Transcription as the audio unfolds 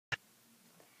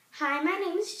Hi, my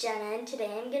name is Jenna, and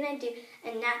today I'm going to do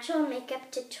a natural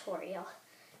makeup tutorial.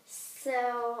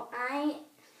 So,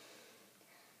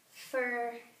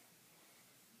 for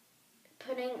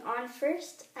putting on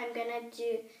first, I'm going to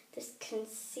do this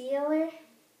concealer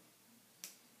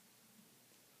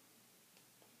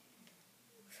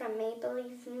from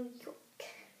Maybelline, New York.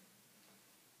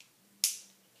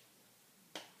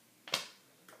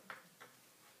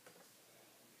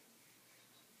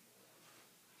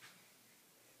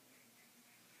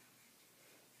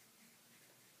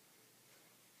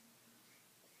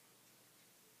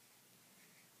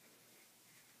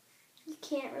 You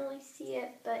can't really see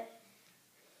it, but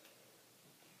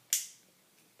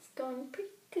it's going pretty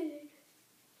good.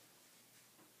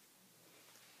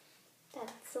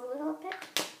 That's a little bit.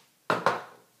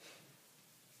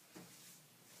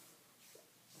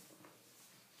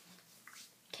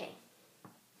 Okay.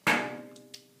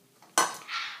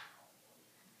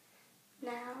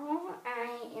 Now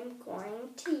I am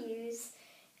going to use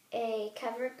a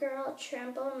CoverGirl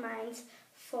Tremble Minds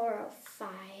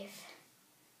 405.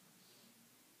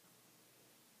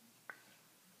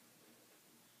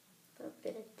 A little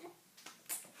bit of that.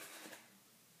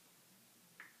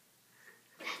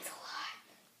 That's a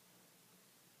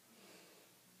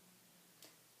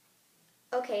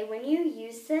lot. Okay, when you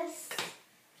use this,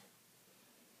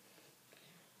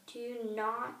 do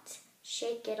not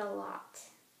shake it a lot.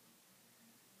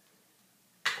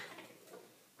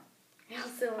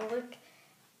 Else it will look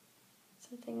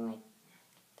something like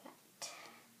that.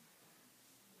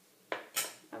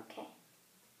 Okay.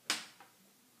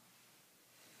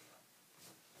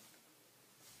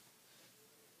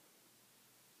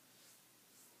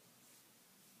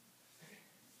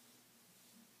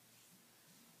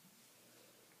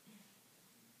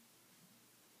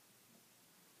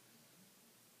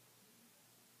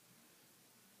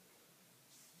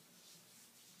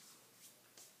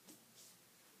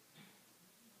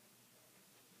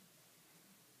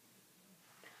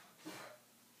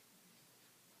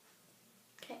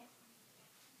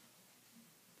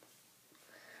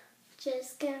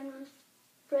 Just gonna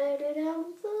spread it out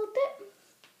a little bit.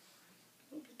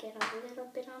 Maybe get a little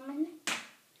bit on my neck.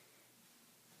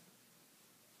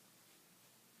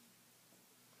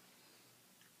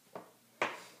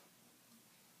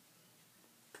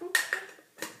 Okay.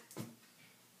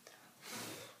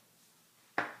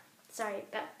 Sorry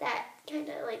about that. Kind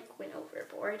of like went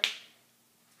overboard.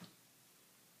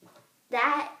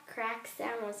 That crack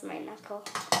sound was my knuckle.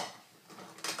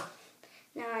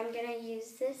 Now I'm gonna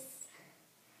use this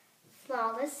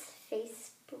Flawless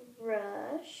face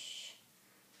brush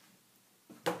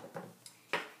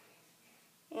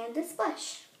and this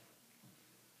blush.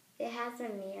 It has a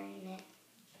mirror in it.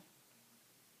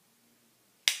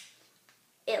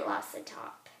 It lost the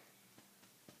top.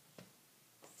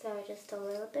 So just a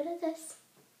little bit of this.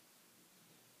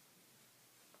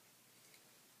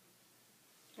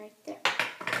 Right there.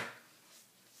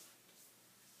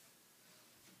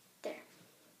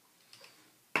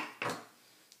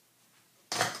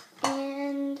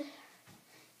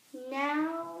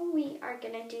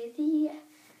 Gonna do the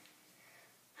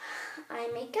eye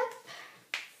makeup.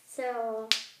 So,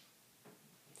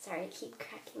 sorry, I keep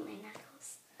cracking my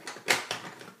knuckles.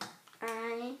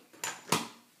 I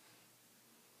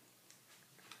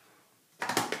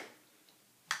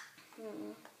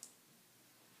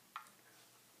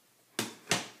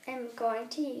am going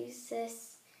to use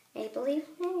this Maybelline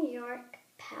New York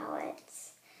palette,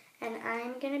 and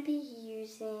I'm gonna be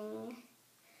using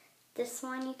this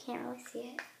one. You can't really see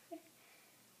it.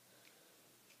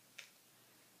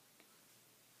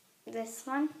 This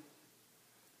one.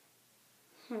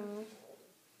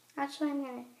 Actually, I'm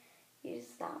going to use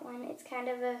that one. It's kind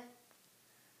of a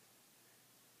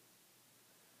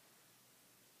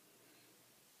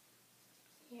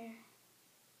here.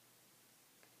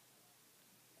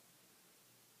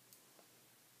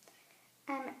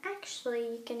 I'm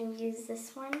actually going to use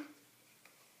this one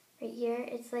right here.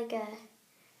 It's like a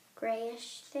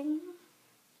grayish thing.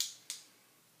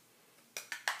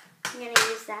 I'm going to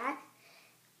use that.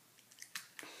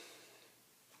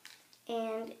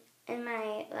 And in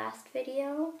my last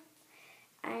video,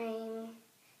 I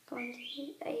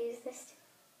use this,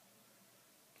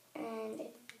 and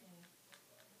it's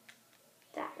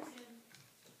that one.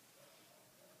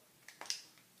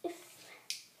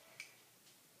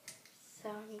 So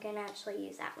I'm going to actually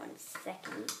use that one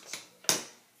second.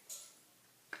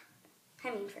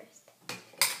 First.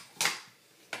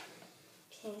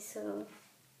 Okay, so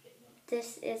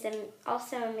this is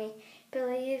also a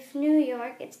Maybelline New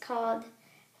York. It's called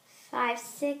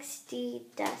 560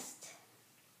 Dust.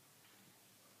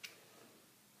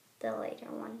 the later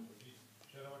one.